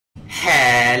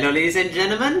Hello ladies and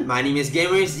gentlemen, my name is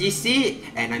gamerisdc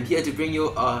and I'm here to bring you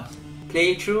a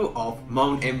playthrough of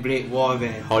M&B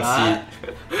Warband. Hot seat.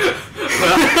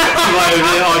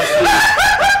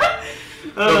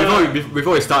 No,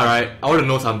 before we start, right, I want to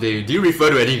know something. Do you refer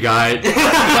to any guide?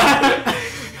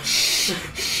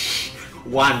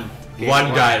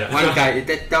 One guy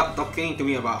talking to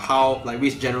me about how, like,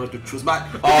 which general to choose, but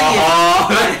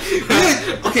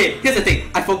okay, here's the thing,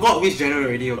 I forgot which general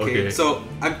already. Okay. So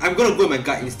I'm gonna go with my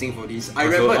gut instinct for this. I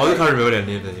also can't remember their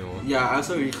names anymore. Yeah, I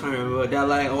also really can't remember. There are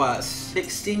like what,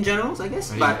 16 generals, I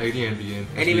guess.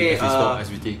 Anyway,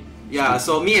 yeah.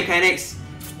 So me and Panax,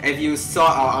 if you saw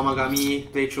our Amagami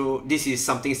playthrough, this is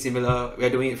something similar. We're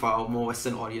doing it for our more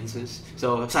Western audiences.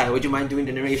 So, Sai, would you mind doing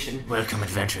the narration? Welcome,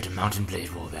 adventurer, to M&B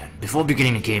Warband. Before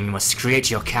beginning the game, you must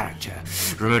create your character.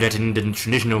 Remember that in the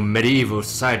traditional medieval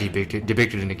society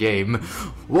depicted in the game,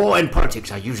 war and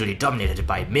politics are usually dominated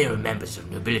by male members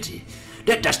of nobility.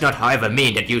 That does not, however,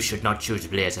 mean that you should not choose to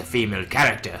play as a female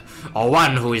character, or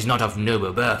one who is not of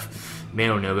noble birth.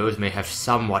 Male nobles may have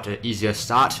somewhat an easier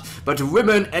start, but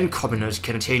women and commoners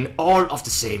can attain all of the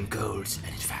same goals,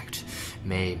 and in fact,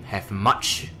 may have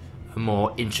much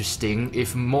more interesting,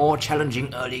 if more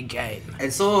challenging, early game.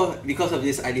 And so, because of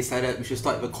this, I decided we should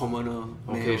start with a commoner.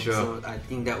 Okay, sure. So I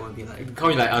think that would be like...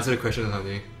 Can't we like answer the question or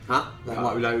something? Huh? Like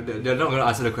what? Like, they're not gonna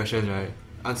answer the questions, right?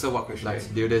 Answer what questions?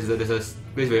 Like, there's a place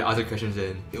where you answer questions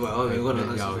in. Well, we're gonna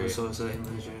answer. Okay. So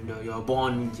imagine you were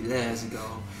born years ago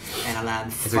in a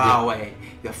land far away.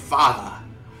 Your father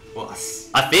was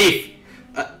a thief!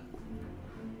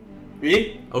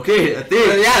 Really? Okay, a thief!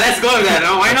 Yeah, let's go with that.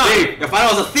 Why not? Thief. Your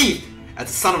father was a thief. As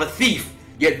the son of a thief,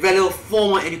 you had very little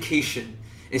formal education.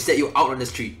 Instead, you were out on the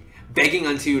street, begging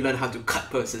until you learn how to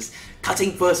cut purses,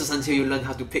 cutting purses until you learn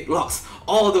how to pick locks,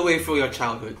 all the way through your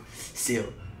childhood.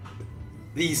 Still,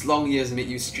 these long years made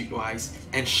you streetwise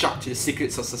and sharp to the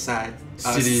secrets of society,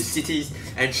 cities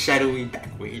and shadowy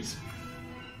backways.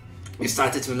 You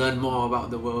started to learn more about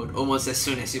the world almost as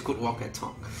soon as you could walk and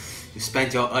talk. You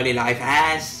spent your early life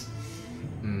as...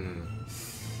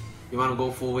 You want to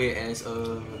go full way as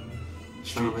a...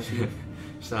 Son of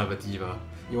a diva.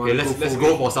 Okay, let's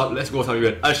go something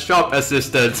weird. A shop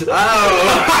assistant. Oh!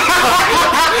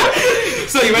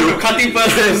 So you went from cutting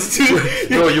purses to...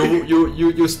 No,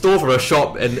 you stole from a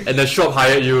shop and the shop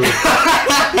hired you. The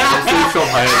same shop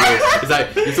hired you. It's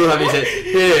like you told somebody, said,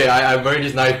 "Hey, I'm wearing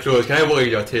these nice clothes. Can I work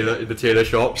in the tailor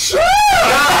shop?"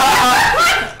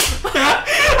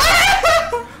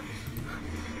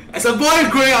 As a boy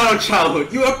growing out of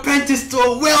childhood, you apprenticed to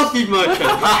a wealthy merchant,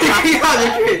 picking out the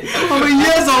trade over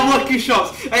years of working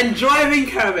shops and driving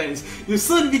caravans. You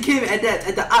soon became adept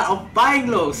at the art of buying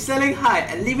low, selling high,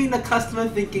 and leaving the customer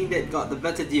thinking they'd got the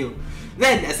better deal.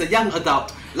 Then, as a young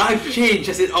adult, life changed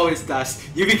as it always does.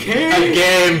 You became a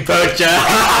game purchaser.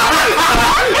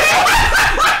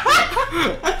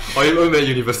 Or you were a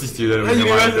university student.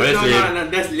 No,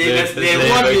 that's lame. That's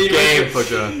lame. Game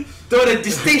purchaser. Though the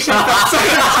distinction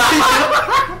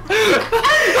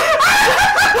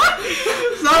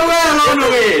somewhere along the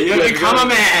way, you become a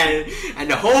man, and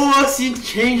the whole world seems to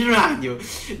change around you.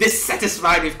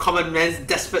 Dissatisfied with common man's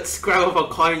desperate scrabble for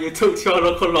coin, you took to your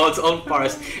local lord's own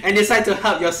forest and decided to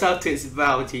help yourself to its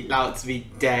bounty. Laws be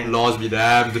damned. Laws be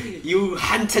damned. You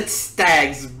hunted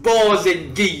stags, boars,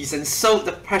 and geese, and sold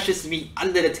the precious meat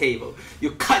under the table.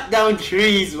 You cut down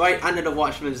trees right under the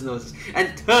watchman's noses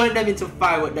and turned them into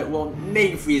firewood that won't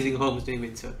make freezing homes during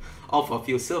winter. All for a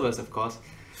few silvers, of course.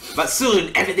 But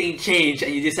soon, everything changed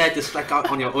and you decided to strike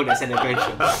out on your own as an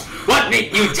adventurer. What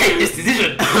made you take this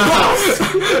decision?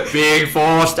 Being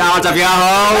forced out of your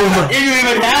home! You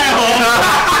even had a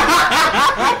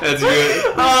home! That's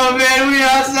good. Oh man, we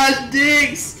are such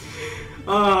dicks!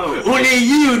 Oh, only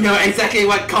you know exactly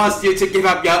what caused you to give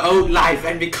up your own life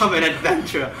and become an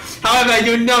adventurer. However,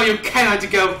 you know you cannot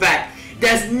go back.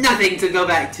 There's nothing to go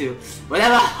back to.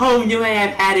 Whatever home you may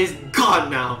have had is gone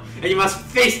now, and you must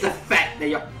face the fact that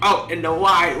you're out in the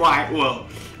wide, wide world,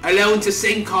 alone to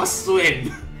sink or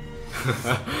swim.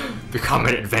 Become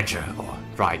an adventurer, or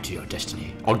ride to your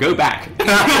destiny, or go back. Go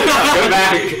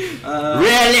back.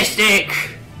 Realistic.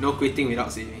 No quitting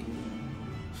without saving.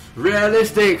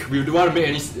 Realistic. We don't want to make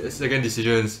any second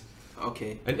decisions.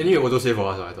 Okay. And anyway, auto save for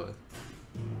us, I thought.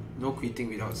 No quitting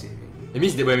without saving. It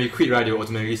means that when we quit, right, they will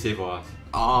automatically save for us.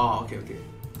 Oh,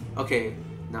 okay.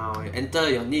 Now enter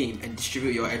your name and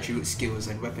distribute your attribute skills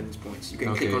and weapons points. You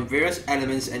can click on various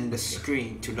elements in the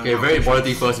screen to learn. Okay, very important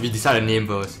thing first. We decide a name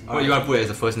first. What do you want to put as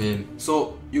the first name?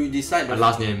 So you decide the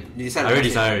last name. You decide. I already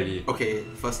decided already. Okay,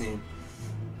 first name.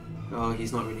 Oh,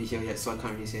 he's not really here yet, so I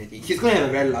can't really say anything. He's gonna have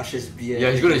a very luscious beard.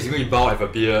 Yeah, he's gonna be bald, have a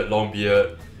beard, long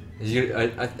beard.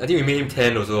 I think we made him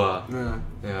 10 also.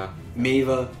 Yeah.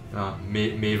 Maver.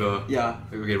 Maver. Yeah.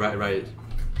 Okay, right.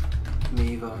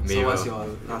 Maver. So what's your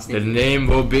last The name? name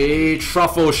will be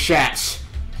Truffle Shat.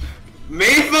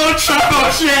 Maple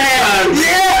Truffle Shat!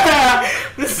 Yeah!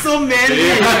 That's so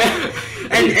manly!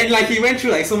 and like he went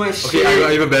through like so much shit. Okay, I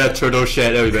got even better. Turtle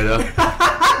Shat, that'll be better.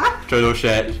 Turtle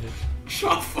Shat.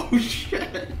 Truffle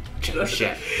Shat. Turtle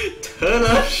Shat.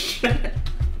 Turtle Shat.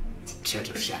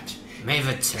 Turtle Shat.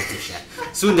 Maven Turtle Shat.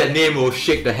 Soon that name will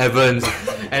shake the heavens,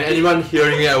 and anyone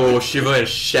hearing it will shiver and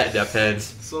shat their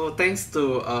pants. So thanks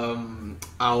to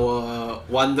our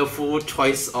wonderful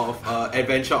choice of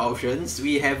adventure options,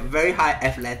 we have very high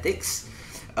athletics,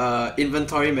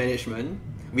 inventory management.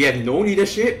 We have no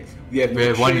leadership. We have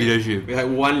one leadership. We have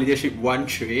one leadership, one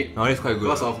trade. Oh, that's quite good.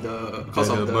 Because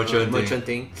of the merchant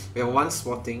thing. We have one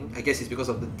spotting. I guess it's because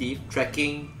of the thief.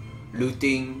 Tracking,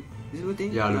 looting. Is it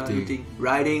looting? Yeah, looting.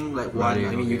 Riding, like one.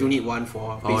 I mean, you do need one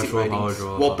for power basic throw, riding. power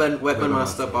draw, Weapon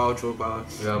master, power throw, power.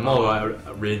 Yeah, more of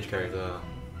a range character.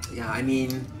 Yeah, I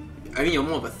mean you're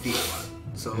more of a thief, right?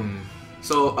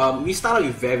 So we start out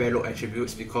with very low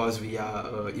attributes because we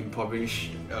are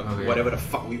impoverished, whatever the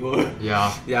fuck we were.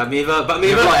 Yeah. Yeah, Maver. But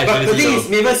the thing is,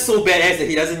 Maver's so badass that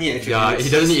he doesn't need attributes. Yeah, he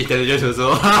doesn't need intelligence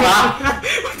also. What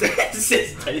the heck is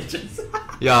intelligence?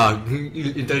 Yeah,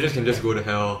 intelligence can just go to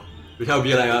hell. We shall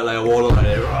be like a warlord like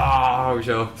that. We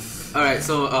shall. Alright,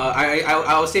 so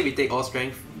I will say we take all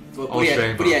strength. So put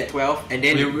it at 12 and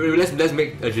then let's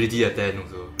make agility at 10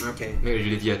 also. Okay. Make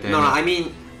agility at 10. No, I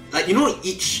mean, like, you know,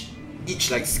 each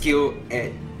like skill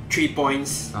at 3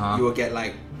 points, you will get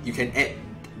like, you can add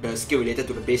the skill related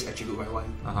to the base attribute by 1.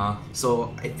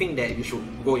 So I think that we should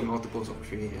go in multiples of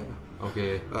 3. Yeah.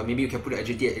 Okay. Maybe you can put the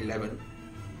agility at 11.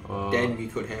 Then we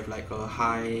could have like a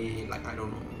high, like, I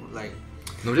don't know, like.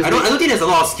 No, I don't think there's a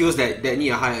lot of skills that need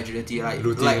a high agility, like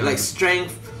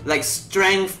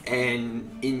strength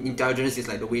and intelligence is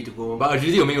like the way to go. But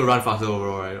agility will make you run faster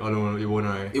overall, right? Oh no, it won't,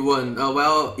 right? It won't.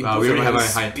 Well, we don't have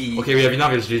high speed. Okay, we have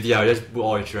enough agility. We just put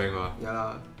all in strength.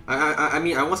 Yeah. I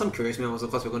mean, I want some charisma also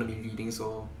because we're gonna be leading.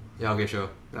 So. Yeah. Okay. Sure.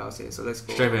 Yeah. Okay. So let's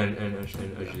go. Strength and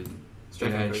agility.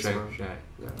 Strength and charisma. Yeah.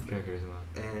 Strength and charisma.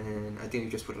 And I think we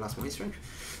just put the last one in strength.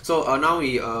 So now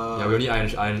we yeah, we only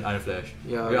iron flash.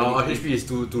 Yeah. Our HP is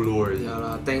too low already.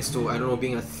 Yeah. Thanks to I don't know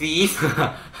being a thief.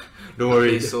 Don't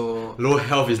worry. So low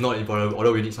health is not important.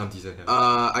 Although we need some decent health.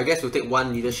 I guess we'll take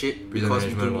one leadership because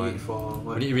we do need for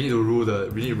what? We need to rule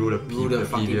the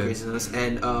fucking prisoners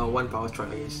and one power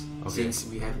strike, I guess. Okay. Since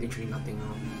we have literally nothing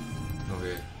now.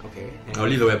 Okay. I'll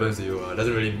leave the weapons to you.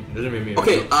 Doesn't really make.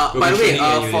 Okay. By the way,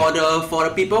 for the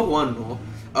people who want to know,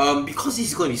 because this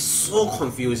is going to be so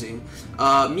confusing,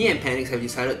 me and Panax have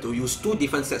decided to use 2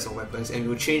 different sets of weapons and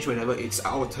we'll change whenever it's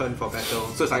our turn for battle.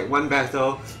 So it's like one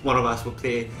battle, one of us will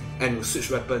play and we'll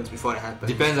switch weapons before that happens.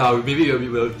 Depends maybe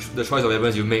the choice of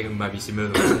weapons you make might be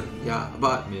similar to yeah,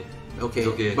 but okay. It's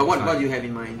okay. But what do you have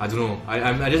in mind? I don't know.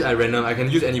 I random. I can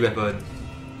use any weapon.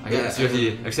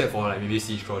 Seriously, except for like maybe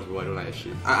siege crossbow. I don't like that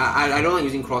shit. I don't like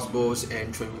using crossbows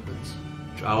and throwing weapons.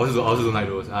 I also don't like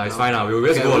those. It's fine now. We'll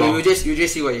just go along. You just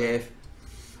see what you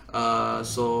have.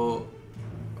 So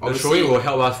the throwing will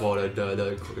help us for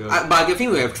but I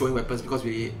think we have throwing weapons because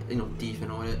we thief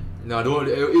and all that. No, don't.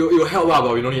 It will help us,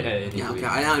 but we don't need to add anything. Yeah, okay.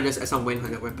 I'll just add some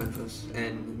one-handed weapon first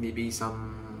and maybe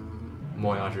some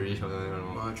more archery. I don't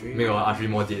know. Archery. Make our archery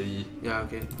more deadly. Yeah,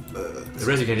 okay. The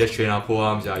rest you can just train our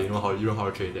polearms. Yeah, you know how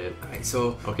to train that. Alright,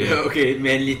 so okay,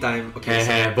 manly time.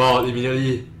 Okay. Ball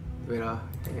immediately. Wait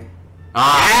okay.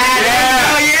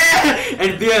 Yeah!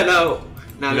 And beer now.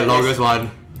 The longest one.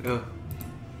 Oh.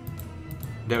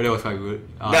 That was quite good.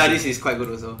 This is quite good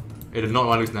also. The knot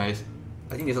one looks nice.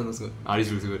 I think this one looks good.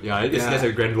 This looks good. Yeah, that's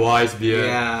a Grandoise beer.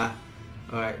 Yeah.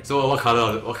 Alright. So what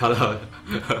color?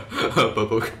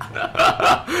 Purple.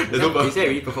 Is there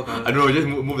really purple color? I don't know, just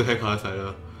move the hair color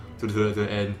slider to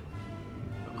the end.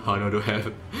 Oh no, don't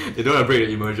have. They don't want to break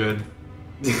the immersion.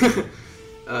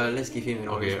 Let's give him an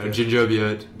orange beard. A ginger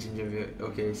beard. Ginger beard.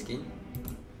 Okay, skin.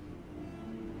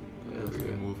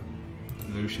 Okay, move.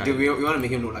 Dude, we want to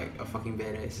make him look like a fucking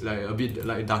badass. Like a bit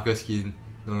like darker skin.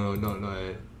 No, not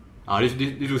that.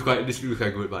 This looks quite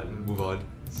good, but move on.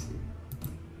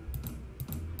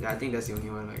 Yeah, I think that's the only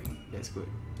one that's good.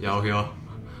 Yeah, okay.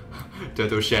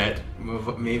 Turtle Shat.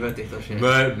 Maven Turtle Shat.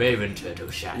 Maven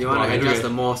Turtle Shat. You want to adjust the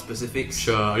more specifics?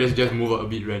 Sure, just move a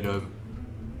bit random.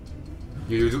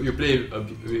 You play a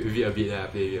bit, then I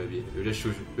play a bit. You just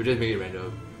make it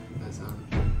random.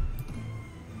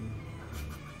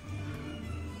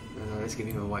 Let's give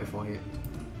him a white forehead.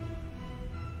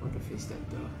 What the face that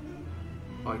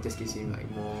or it just gives him like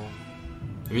more.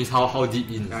 It means how deep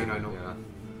in. I know. Yeah.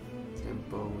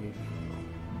 Purple with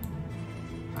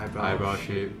eyebrow. Eyebrow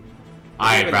shape.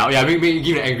 Eyebrow. Yeah, give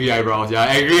me angry eyebrows. Yeah,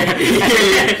 angry.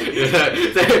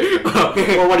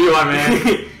 What do you want,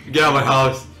 man? Get out of my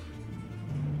house.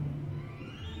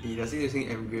 He doesn't use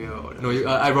angry or No,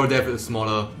 eyebrow depth is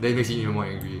smaller. That makes it even more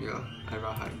angry. yeah,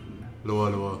 eyebrow height.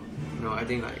 Lower. No, I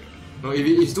think like No, if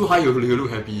it's too high, he'll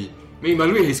look happy. I mean,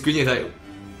 look at his screen, it's like,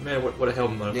 man, what the hell,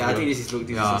 man? yeah, I think this is the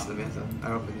best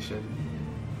eyebrow position.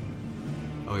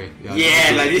 Okay, yeah.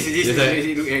 Yeah, like this It's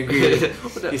he look angry.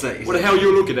 What the hell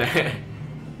you looking at?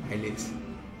 Eyelids.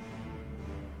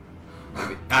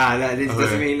 This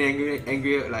doesn't mean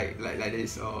angry like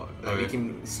this or like make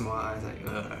him small. It's like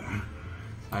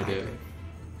I did.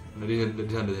 No, this one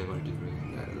doesn't have much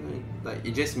difference. Like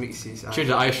it just makes his Change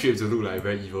the eye shape to look like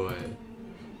very evil, right?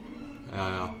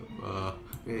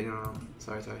 Wait, no.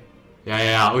 Sorry.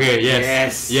 Yeah. Okay,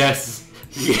 yes. Yes.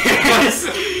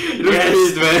 It looks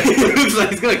pissed, man. It looks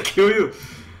like it's gonna kill you.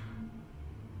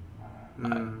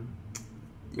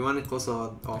 You want it closer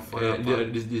or further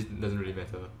apart? This doesn't really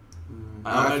matter.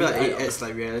 I feel like it adds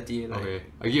like reality. Like Okay,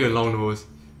 I give it a long nose.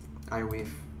 eye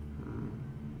wave.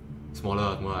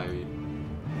 Smaller eye wave.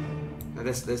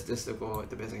 That's the goal.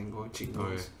 The best I can go. Cheek nose.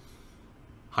 Okay.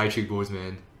 High cheekbones,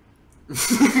 man. Look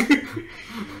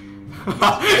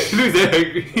that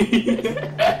angry.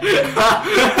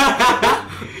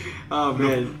 Oh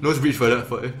man. Nose bridge further.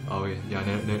 Oh okay, yeah,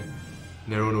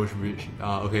 narrow nose bridge.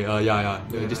 Okay, yeah.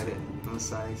 Just like that. No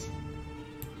size.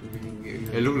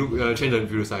 look. Change the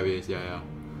view sideways. Yeah.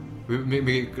 Make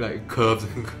it like curved,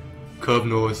 curved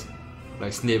nose,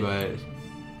 like Snape, right?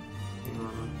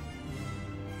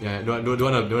 Yeah, don't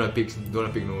want a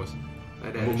big nose.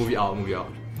 Like that. Move it out.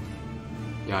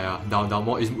 Yeah, down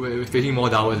more. It's facing more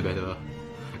downwards better.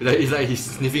 It's like he's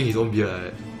sniffing his own beard.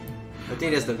 Right? I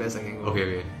think that's the best I can go.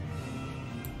 Okay.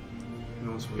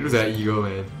 Nose It looks like an eagle,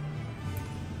 man.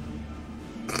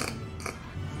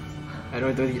 I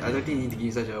don't think you need to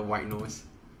give such a wide nose.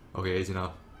 Okay, it's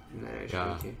enough.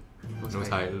 Yeah. Okay. Nose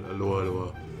height,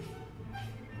 lower.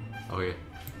 Okay.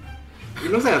 It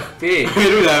looks like a pig. It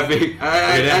looks like a pig.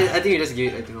 I think you just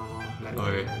give it like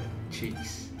Okay.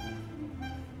 cheeks.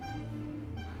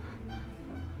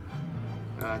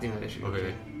 I think that should be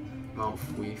okay.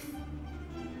 Mouth with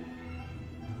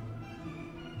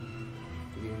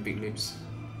big lips.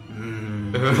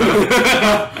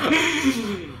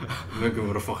 Look at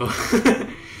motherfucker.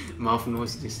 Mouth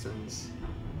nose distance.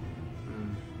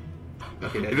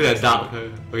 Okay, It looks like dark.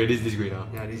 Okay, this is good now.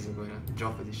 Yeah, this is good now.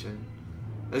 Jaw position.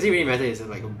 Does it really matter? It's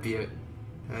like a beard.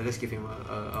 Let's give him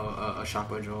a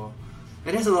sharper jaw.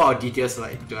 And there's a lot of details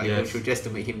go through just to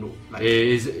make him look like.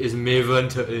 It's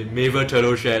Maven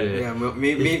Turtle Shed. Yeah,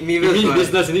 He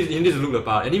needs to look the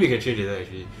part. And then we can change it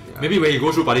actually. Yeah. Maybe when he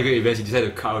goes through particular events, he decides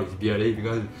to cut out his beard. Then it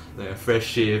becomes like a fresh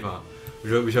shave.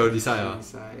 We shall decide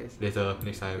later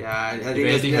next time.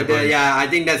 Yeah, I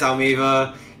think that's our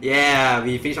Maver. Yeah,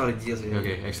 we finished all the details.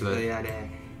 Okay, excellent. So yeah,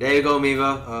 there you go,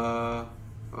 Maver.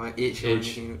 Age.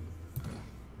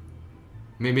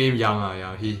 Maybe him young,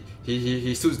 yeah.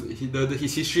 He suits.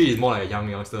 His history is more like a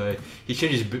youngster. He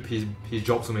changed his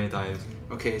job so many times.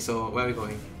 Okay, so where are we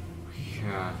going?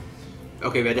 Yeah.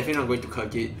 Okay, we're definitely not going to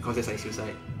Kirkgate because that's like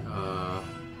suicide.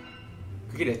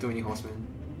 Kirkgate, there's too many horsemen.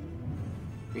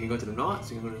 We can go to the north,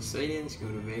 we can go to the Salians, we can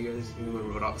go to Vegas, we can go to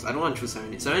Rhodox. I don't want to choose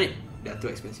Serenade. Serenade, they're too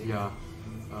expensive. Yeah.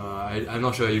 I'm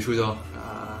not sure. You choose all.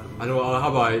 I know. How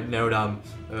about I narrow down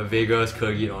Vegas,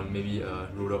 Kirkgate on maybe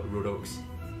Rhodox.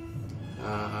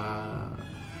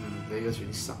 Vegas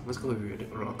really suck. Let's go with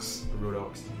Rhodox.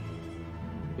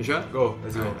 You sure? Go.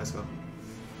 Let's go. Right, let's go.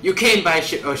 You came by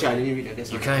ship. Oh shit! I didn't read that.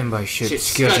 That's You right. came by ship,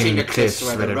 skirting the cliffs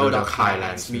where the Rhodoc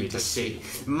highlands meet the sea.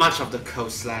 Much of the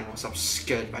coastline was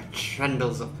obscured by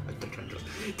tendrils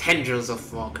of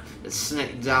fog that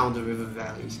snaked down the river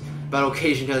valleys. But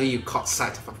occasionally you caught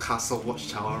sight of a castle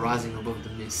watchtower rising above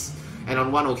the mist, and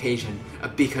on one occasion a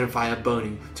beacon fire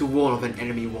burning to warn of an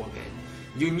enemy warband.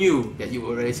 You knew that you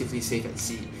were relatively safe at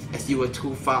sea, as you were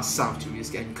too far south to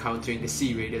risk encountering the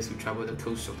sea raiders who traveled the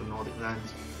coast of the Nordic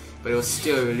lands. But it was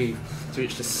still a relief to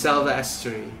reach the Selva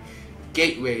estuary,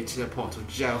 gateway to the port of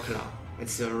Jalkala.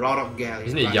 It's the Rhodoc galley.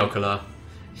 Isn't it Jalkala?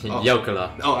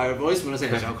 Jalkala. Oh, I've always wanted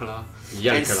to say Jalkala.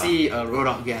 And see a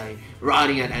Rhodoc galley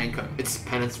riding at anchor, its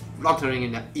pennants fluttering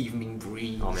in the evening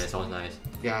breeze. Oh man, sounds nice.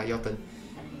 Yeah, your turn.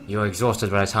 You are exhausted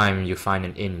by the time you find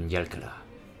an inn in Yelkala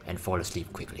and fall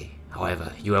asleep quickly.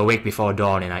 However, you awake before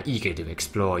dawn and are eager to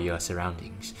explore your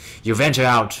surroundings. You venture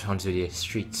out onto the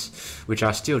streets, which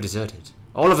are still deserted.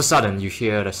 All of a sudden, you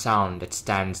hear the sound that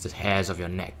stands the hairs of your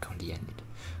neck on the end.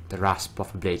 The rasp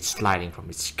of a blade sliding from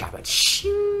its scabbard.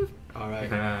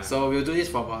 Alright. So we'll do this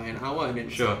for about an hour and then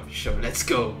Sure. Let's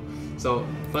go. So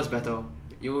first battle,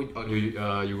 you You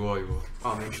go.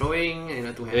 Oh man, throwing and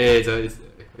a two hand. Hey,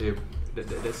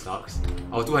 that sucks.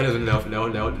 Our 200 is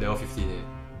level 15.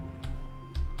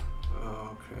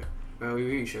 Oh crap. Well, we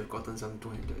really should have gotten some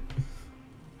 200.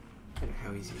 Where the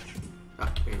hell is he?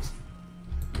 Ah, there he is.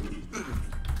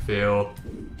 Fail.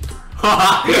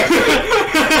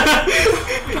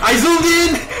 I zoomed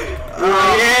in!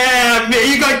 Oh yeah, man,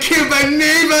 you got killed by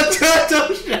naval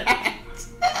turtle shanks!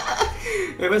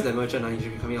 Wait, where's the merchant? He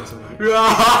should be coming out soon, right? You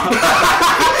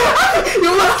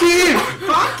lucky him!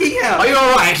 Fucking hell! Are you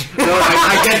alright? No,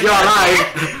 I guess you're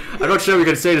alive. I'm not sure we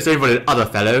can say the same for the other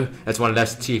fellow. That's one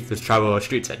less teeth to travel the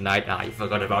streets at night. Ah, you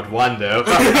forgot about one though.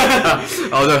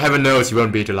 Although heaven knows he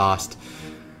won't be the last.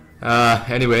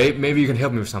 Anyway, maybe you can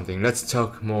help me with something. Let's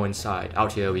talk more inside.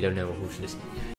 Out here we don't know who's listening.